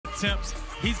attempts.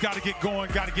 He's got to get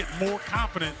going, got to get more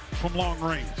confident from long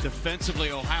range.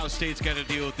 Defensively, Ohio State's got to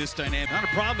deal with this dynamic. Not a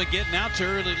problem at getting out to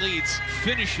early leads.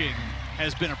 Finishing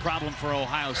has been a problem for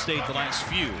Ohio State the last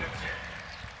few.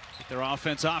 Get their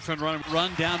offense off and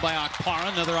run down by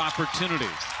Okpara. Another opportunity.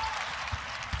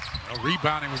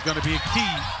 Rebounding was going to be a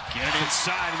key. Get it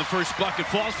inside, and the first bucket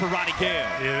falls for Roddy Gale.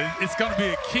 Yeah, it's going to be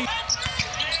a key.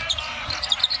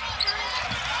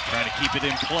 Trying to keep it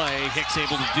in play. Hicks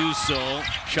able to do so.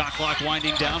 Shot clock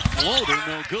winding down. Floater,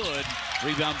 no good.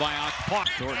 Rebound by Okpara.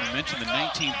 Thornton mentioned the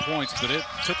 19 points, but it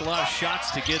took a lot of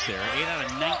shots to get there. 8 out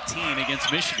of 19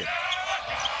 against Michigan.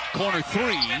 Corner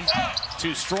three,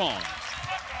 too strong.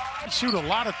 He shoot a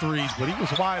lot of threes, but he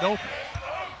was wide open.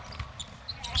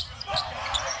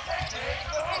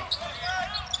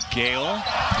 Gale,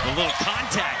 a little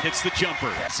contact, hits the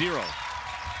jumper. 0.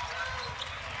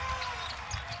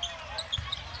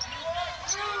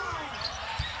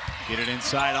 Get it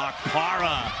inside,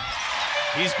 Okpara.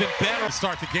 He's been better. To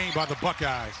start the game by the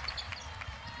Buckeyes.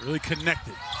 Really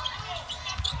connected.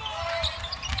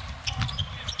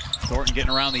 Thornton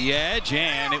getting around the edge,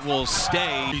 and it will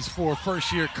stay. He's for a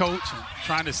first-year coach and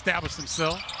trying to establish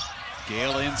himself.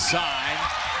 Gale inside,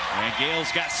 and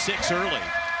Gale's got 6 early.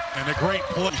 And a great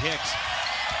play. Hicks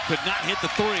could not hit the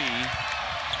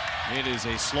 3. It is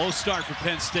a slow start for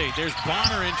Penn State. There's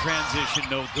Bonner in transition,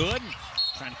 no good.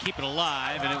 Trying to keep it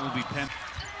alive, and it will be Penn.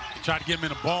 He tried to get him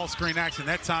in a ball screen action.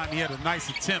 That time he had a nice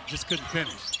attempt, just couldn't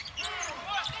finish.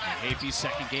 Mahaffey's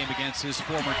second game against his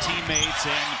former teammates,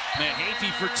 and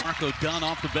Mahaffey for Marco Dunn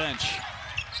off the bench.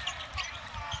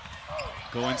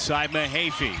 Go inside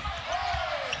Mahaffey.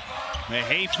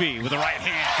 Mahaffey with the right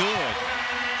hand, good.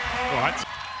 What?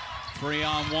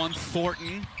 3-on-1,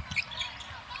 Thornton.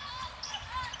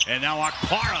 And now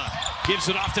Okpara gives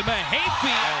it off to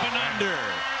Mahaffey, up and under.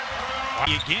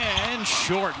 Again,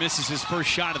 short, misses his first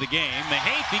shot of the game.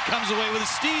 Mahaffey comes away with a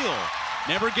steal.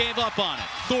 Never gave up on it.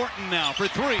 Thornton now for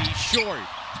 3, short.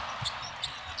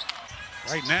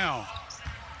 Right now,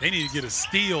 they need to get a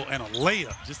steal and a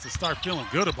layup just to start feeling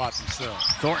good about themselves.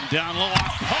 Thornton down low,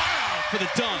 Okpara for the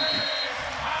dunk.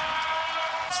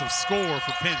 Some score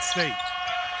for Penn State.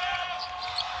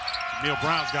 Neil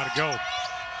Brown's got to go.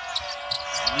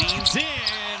 Leans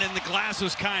in, and the glass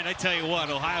was kind. I tell you what,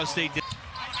 Ohio State did.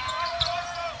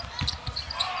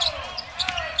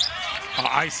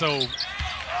 ISO.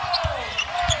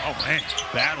 Oh, man.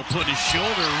 Battle putting his shoulder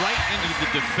right into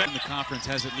the defense. The conference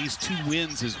has at least 2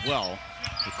 wins as well.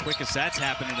 The quickest that's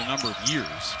happened in a number of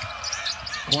years.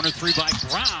 Corner 3 by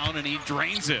Brown, and he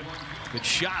drains it. Good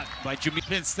shot by Jimmy.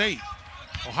 Penn State.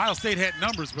 Ohio State had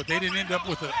numbers, but they didn't end up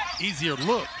with an easier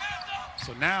look.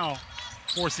 So now,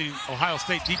 forcing Ohio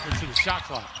State deeper into the shot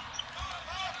clock.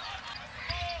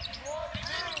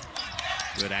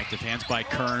 Good active hands by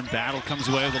Kern. Battle comes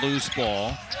away with a loose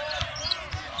ball.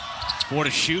 4 to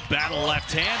shoot. Battle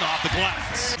left hand off the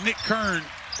glass. Nick Kern,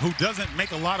 who doesn't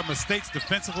make a lot of mistakes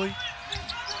defensively,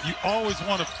 you always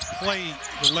want to play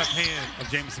the left hand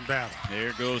of Jamison Battle.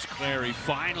 There goes Clary.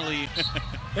 Finally.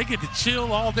 They get to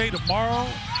chill all day tomorrow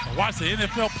and watch the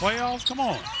NFL playoffs. Come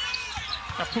on.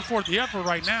 Got to put forth the effort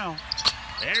right now.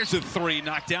 There's a 3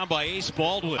 knocked down by Ace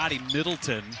Baldwin.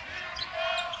 Middleton.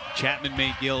 Chapman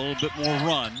may get a little bit more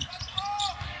run.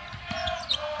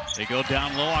 They go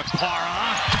down low.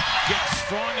 Okpara gets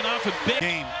strong enough and big.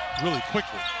 Game really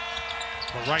quickly.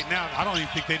 But right now, I don't even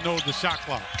think they know the shot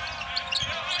clock.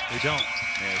 They don't.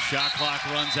 Yeah, shot clock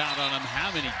runs out on them.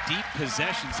 How many deep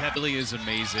possessions heavily is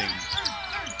amazing.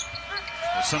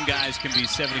 Some guys can be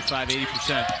 75,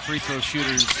 80% free throw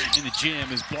shooters in the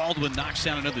gym as Baldwin knocks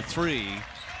down another 3.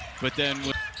 But then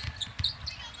with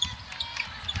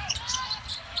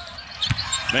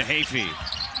Mahaffey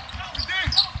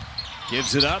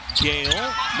gives it up. Gale,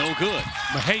 no good.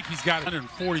 Mahaffey's got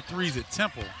 143s at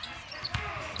Temple.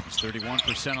 He's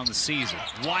 31% on the season.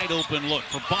 Wide open look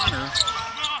for Bonner.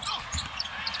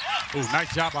 Ooh,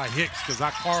 nice job by Hicks because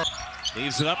Okpara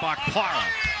leaves it up. Okpara.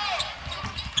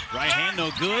 Right hand,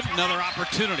 no good. Another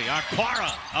opportunity.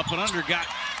 Okpara up and under, got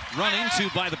run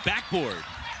into by the backboard.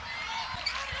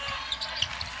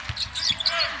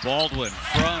 Baldwin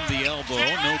from the elbow,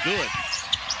 no good.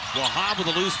 Wahab with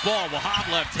a loose ball.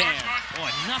 Wahab left hand. Boy,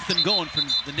 nothing going from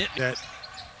the net. That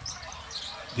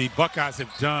the Buckeyes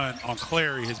have done on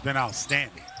Clary has been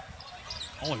outstanding.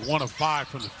 Only 1 of 5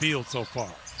 from the field so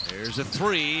far. There's a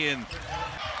 3 and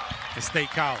at State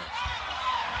College.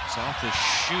 It's off the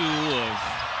shoe of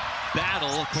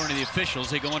Battle, according to the officials.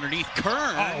 They go underneath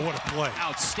Kern. Oh, what a play.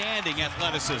 Outstanding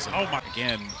athleticism. Oh, my.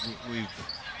 Again, we've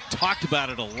talked about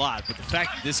it a lot, but the fact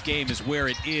that this game is where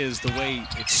it is, the way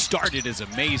it started, is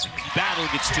amazing. Battle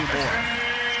gets 2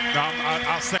 more.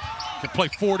 I'll say he can play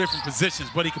 4 different positions,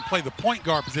 but he can play the point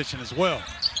guard position as well.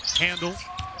 Handle.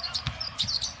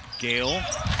 Gale.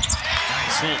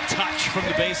 Nice little touch from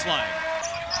the baseline.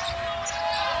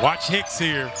 Watch Hicks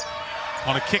here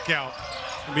on a kick out.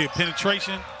 It's going to be a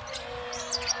penetration.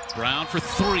 Brown for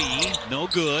 3. No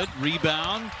good.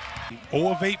 Rebound. 0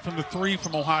 of 8 from the 3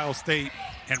 from Ohio State.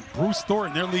 And Bruce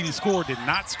Thornton, their leading scorer, did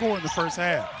not score in the first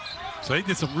half. So they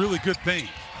did some really good things.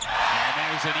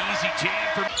 And there's an easy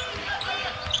jam for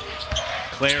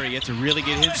Clary. Had to really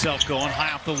get himself going.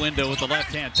 High off the window with the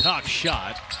left hand. Tough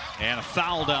shot. And a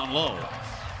foul down low.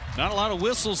 Not a lot of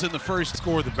whistles in the first.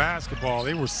 Scored the basketball.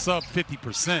 They were sub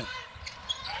 50%.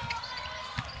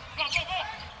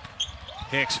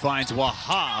 Hicks finds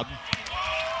Wahab.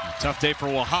 A tough day for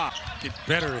Wahab. Get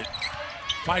better at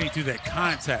fighting through that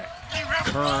contact.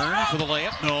 Kern for the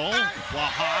layup. No.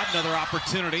 Wahab, another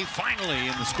opportunity. Finally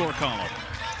in the score column.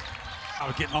 I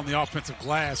was getting on the offensive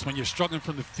glass. When you're struggling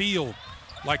from the field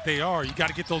like they are, you got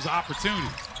to get those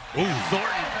opportunities. Ooh,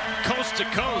 Thornton, coast to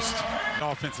coast.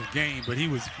 Offensive game, but he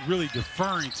was really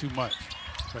deferring too much.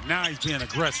 But now he's being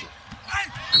aggressive.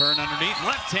 Kern underneath,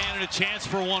 left hand, and a chance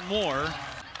for one more.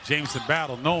 Jameson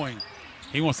Battle knowing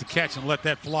he wants to catch and let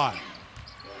that fly.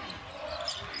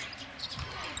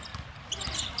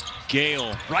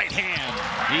 Gale, right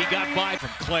hand. He got by from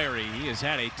Clary. He has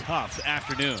had a tough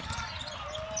afternoon.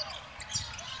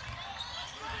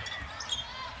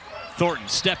 Thornton,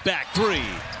 step back 3.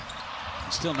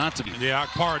 Still not to be. Yeah,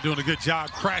 Akpara doing a good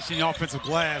job crashing the offensive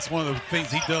glass. One of the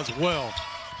things he does well.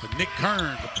 But Nick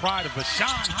Kern, the pride of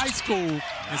Vashon High School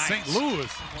in St. Louis.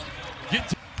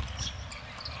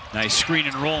 Nice screen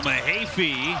and roll.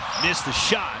 Mahaffey missed the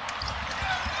shot.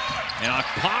 And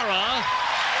Akpara,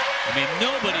 I mean,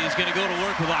 nobody is going to go to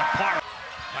work with Akpara.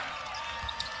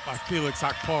 By Felix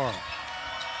Akpara.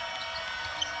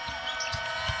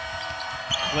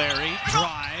 Clary,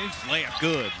 drive, layup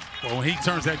good. Well, when he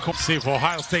turns that court, see if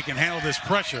Ohio State can handle this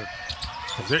pressure.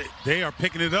 Because they are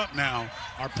picking it up now,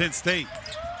 our Penn State.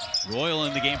 Royal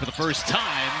in the game for the first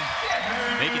time,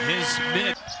 making his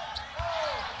minute.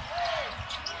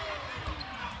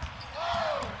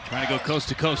 Trying to go coast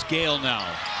to coast. Gale now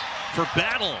for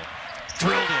Battle.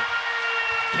 Drilled it.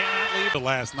 Cannot leave.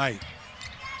 Last night.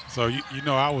 So, you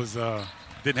know, I was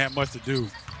didn't have much to do.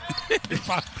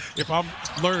 if I'm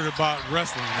learning about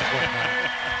wrestling and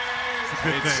whatnot.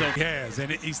 Good thing. So he has,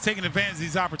 and he's taking advantage of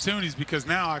these opportunities because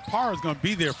now Akpara is going to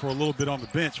be there for a little bit on the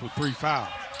bench with 3 fouls.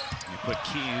 They put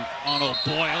Key on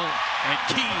O'Boyle, and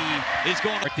Key is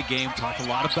going to the game. Talked a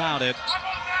lot about it,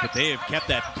 but they have kept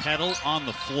that pedal on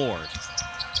the floor.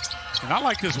 And I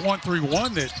like this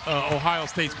 1-3-1 that Ohio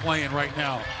State's playing right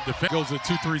now. The goes to a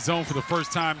 2-3 zone for the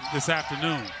first time this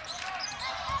afternoon.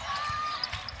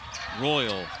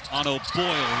 Royal on O'Boyle.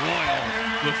 Royal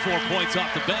with 4 points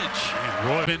off the bench. And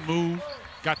Royal been moved,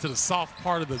 got to the soft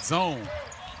part of the zone.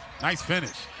 Nice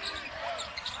finish.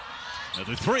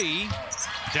 Another 3.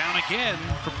 Down again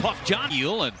for Puff John.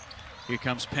 And here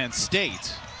comes Penn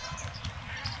State.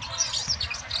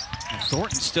 And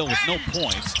Thornton still with no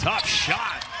points. Tough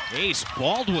shot. Ace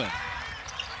Baldwin.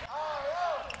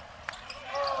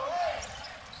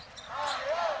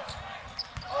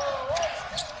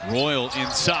 Royal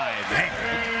inside.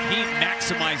 He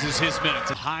maximizes his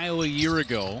minutes. Ohio a year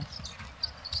ago.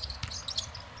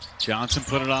 Johnson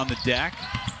put it on the deck.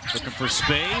 Looking for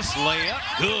space.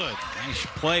 Layup. Good. Nice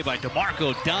play by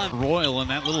DeMarco Dunn. Royal in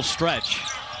that little stretch.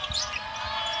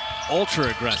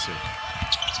 Ultra aggressive.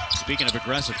 Speaking of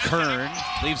aggressive, Kern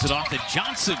leaves it off to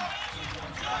Johnson.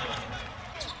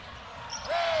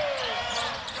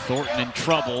 Thornton in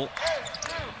trouble.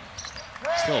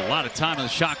 Still a lot of time on the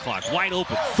shot clock. Wide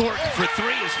open. Thornton for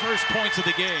 3, his first points of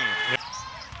the game.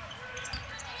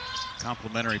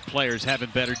 Complimentary players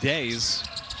having better days.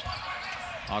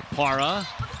 Akpara.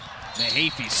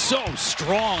 Mahaffey so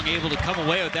strong, able to come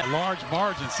away with that. Large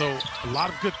margin, so a lot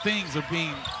of good things are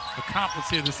being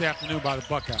accomplished here this afternoon by the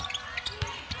Buckeyes.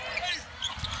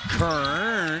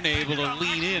 Kern able to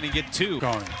lean in and get 2.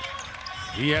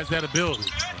 He has that ability.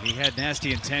 He had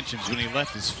nasty intentions when he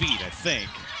left his feet, I think.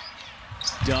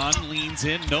 Dunn leans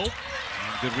in, nope.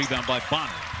 And good rebound by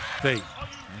Bonner.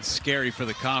 It's scary for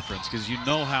the conference because you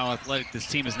know how athletic this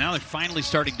team is. Now they're finally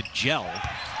starting to gel.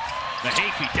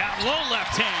 Mahaffey down low,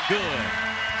 left hand,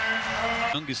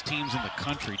 good. Youngest teams in the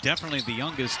country, definitely the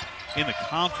youngest in the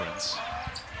conference.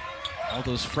 All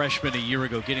those freshmen a year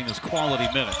ago getting those quality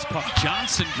minutes. Puff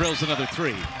Johnson drills another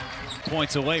 3.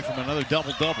 Points away from another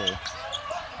double-double.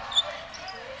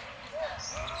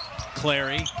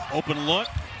 Clary, open look.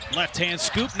 Left hand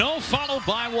scoop, no, followed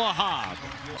by Wahab.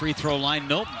 free throw line.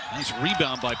 Nope. Nice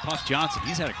rebound by Puff Johnson.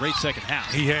 He's had a great second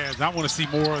half. He has. I want to see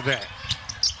more of that.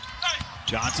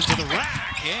 Johnson to the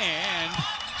rack and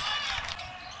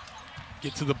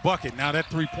get to the bucket. Now that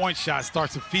three-point shot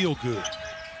starts to feel good.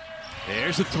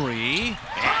 There's a three,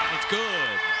 and it's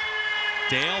good.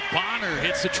 Dale Bonner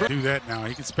hits the trick. Do that now.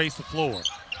 He can space the floor.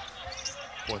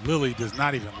 Boy, Lilly does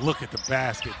not even look at the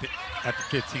basket at the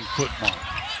 15-foot mark.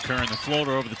 Curran the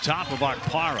floater over the top of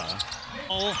Akpara.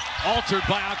 Altered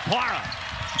by Akpara.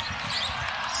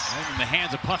 Right in the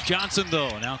hands of Puff Johnson,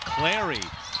 though. Now Clary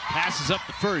passes up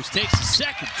the first, takes the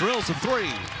second, drills the three.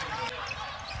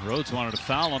 Rhodes wanted a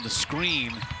foul on the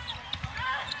screen.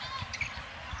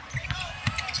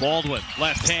 Baldwin,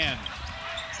 left hand.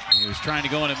 He was trying to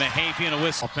go into Mahaffey and a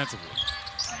whistle. Offensively.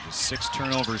 6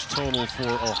 turnovers total for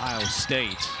Ohio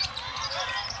State.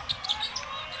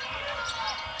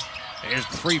 There's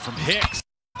 3 from Hicks.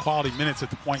 Quality minutes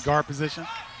at the point guard position,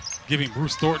 giving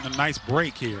Bruce Thornton a nice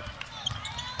break here.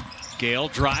 Gale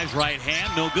drives right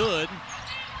hand, no good.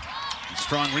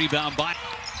 Strong rebound by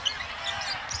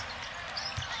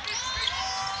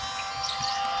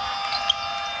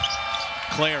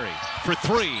Clary for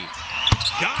 3.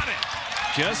 Got it.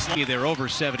 Just they're over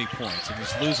 70 points. In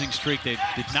this losing streak, they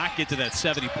did not get to that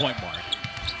 70-point mark.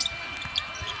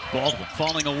 Baldwin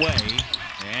falling away,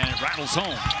 and it rattles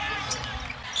home.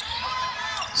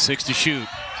 6 to shoot.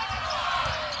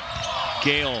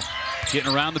 Gale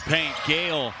getting around the paint.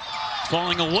 Gale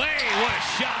falling away. What a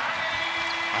shot.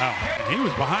 Wow. And he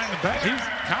was behind the back. He was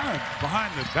kind of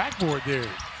behind the backboard there.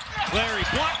 Clary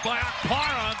blocked by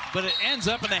Akpara, but it ends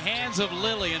up in the hands of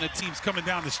Lilly, and the team's coming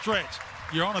down the stretch.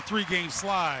 You're on a 3-game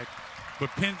slide, but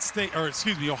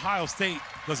Ohio State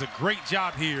does a great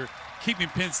job here keeping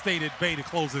Penn State at bay to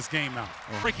close this game out.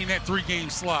 Breaking that 3-game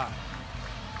slide.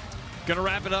 Gonna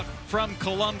wrap it up from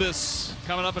Columbus.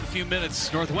 Coming up in a few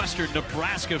minutes, Northwestern,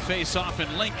 Nebraska face off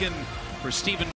in Lincoln for Stephen.